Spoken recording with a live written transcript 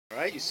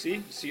Alright, you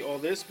see all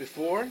this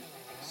before?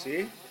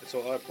 See? It's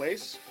all out of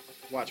place.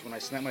 Watch, when I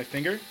snap my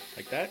finger,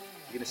 like that,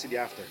 you're gonna see the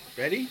after.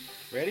 Ready?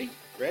 Ready?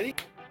 Ready?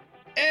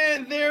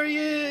 And there he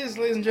is,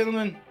 ladies and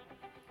gentlemen.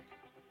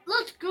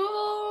 Let's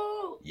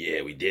go!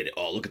 Yeah, we did it.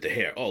 Oh, look at the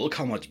hair. Oh, look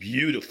how much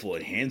beautiful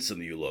and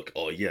handsome you look.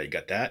 Oh, yeah, you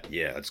got that?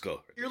 Yeah, let's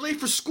go. You're late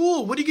for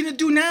school. What are you gonna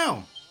do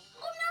now?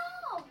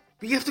 Oh no!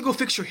 We have to go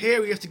fix your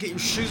hair. We have to get your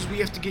shoes. We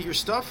have to get your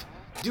stuff.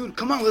 Dude,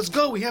 come on, let's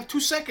go. We have 2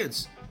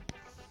 seconds.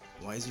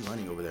 Why is he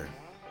running over there?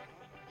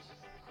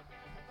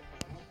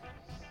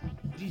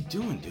 What are you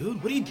doing,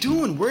 dude? What are you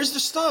doing? Where's the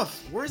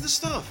stuff? Where's the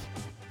stuff?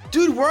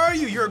 Dude, where are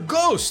you? You're a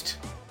ghost.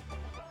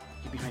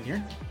 You behind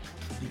here?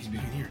 I think he's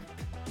behind here.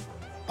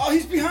 Oh,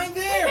 he's behind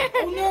there!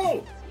 Oh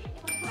no!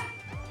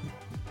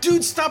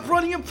 Dude, stop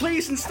running in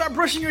place and stop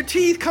brushing your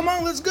teeth. Come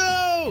on, let's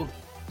go!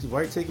 Dude, why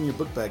are you taking your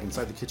book bag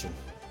inside the kitchen?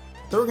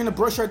 Thought we were gonna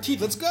brush our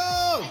teeth. Let's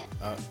go!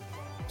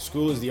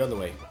 School is the other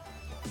way.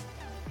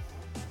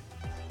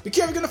 Be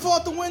careful, you're gonna fall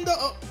out the window.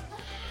 Oh.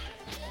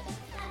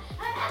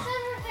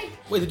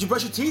 Wait, did you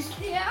brush your teeth?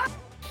 Yeah.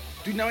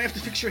 Dude, now I have to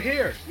fix your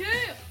hair. Yeah.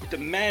 With the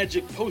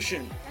magic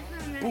potion.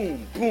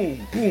 Boom,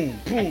 boom, boom,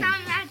 boom.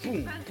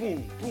 Boom,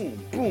 boom,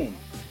 boom, boom.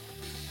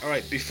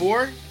 Alright,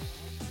 before.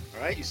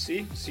 Alright, you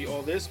see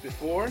all this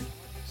before?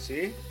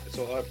 See? It's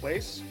all out of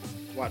place.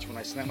 Watch, when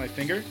I snap my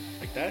finger,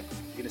 like that,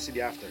 you're gonna see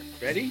the after.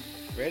 Ready?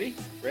 Ready?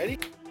 Ready?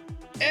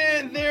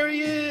 And there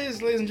he is,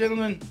 ladies and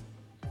gentlemen.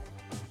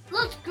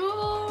 Let's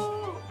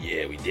go!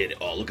 Yeah, we did it.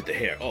 Oh, look at the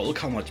hair. Oh, look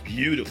how much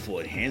beautiful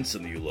and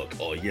handsome you look.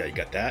 Oh, yeah, you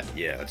got that?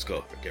 Yeah, let's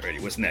go. Get ready.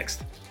 What's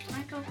next?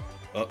 Michael.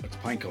 Oh, it's a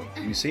pine cone.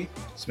 Let me see.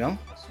 Smell?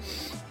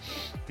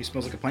 He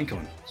smells like a pine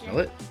cone. Smell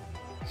it?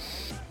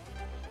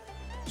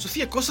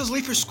 Sophia, Kosta's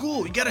late for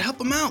school. You gotta help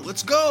him out.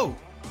 Let's go.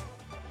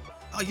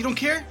 Oh, you don't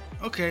care?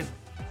 Okay.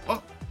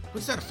 Oh,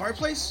 what's that, a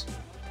fireplace?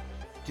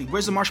 Dude,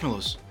 where's the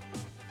marshmallows?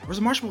 Where's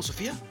the marshmallows,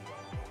 Sophia?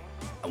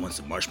 I want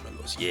some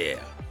marshmallows, yeah.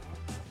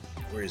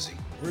 Where is he?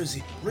 Where is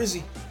he? Where is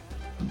he?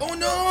 Oh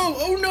no!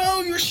 Oh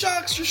no! Your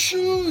socks, your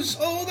shoes!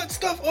 Oh, that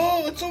stuff!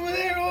 Oh, it's over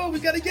there! Oh, we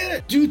gotta get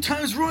it! Dude,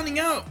 time's running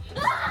out!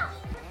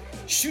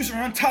 Shoes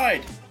are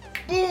untied!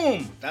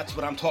 Boom! That's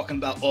what I'm talking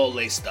about, all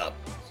laced up.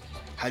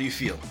 How do you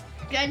feel?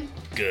 Good.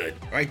 Good.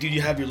 Alright, dude,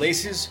 you have your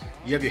laces,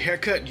 you have your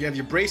haircut, you have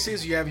your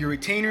braces, you have your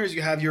retainers,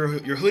 you have your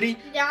hoodie.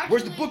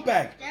 Where's the book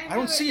bag? I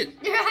don't see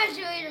it. They're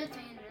actually retainers.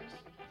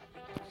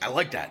 I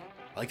like that.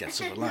 I like that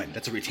silver line.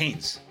 That's a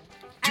retains.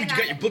 Dude, you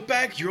got your book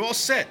bag? You're all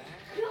set.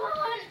 Come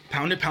on.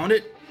 Pound it, pound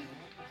it.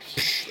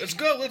 Let's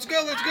go, let's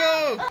go, let's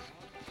go.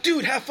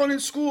 Dude, have fun in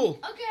school.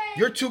 Okay.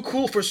 You're too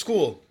cool for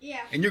school.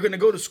 Yeah. And you're gonna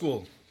go to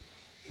school.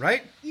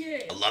 Right?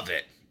 Yeah. I love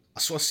it.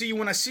 So I'll see you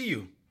when I see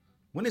you.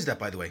 When is that,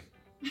 by the way?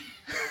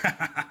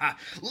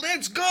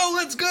 Let's go,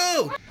 let's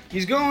go.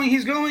 He's going,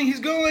 he's going, he's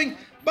going.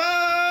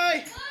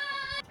 Bye.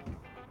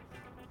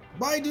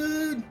 Bye,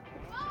 dude.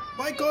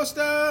 Bye,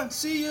 Kosta.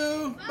 See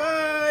you.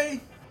 Bye.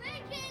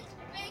 Hey kids,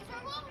 thanks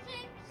for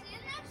watching. See you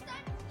next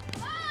time.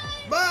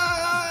 Bye.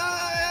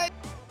 Bye.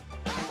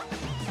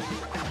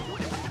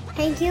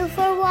 Thank you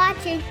for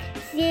watching.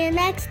 See you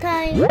next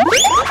time.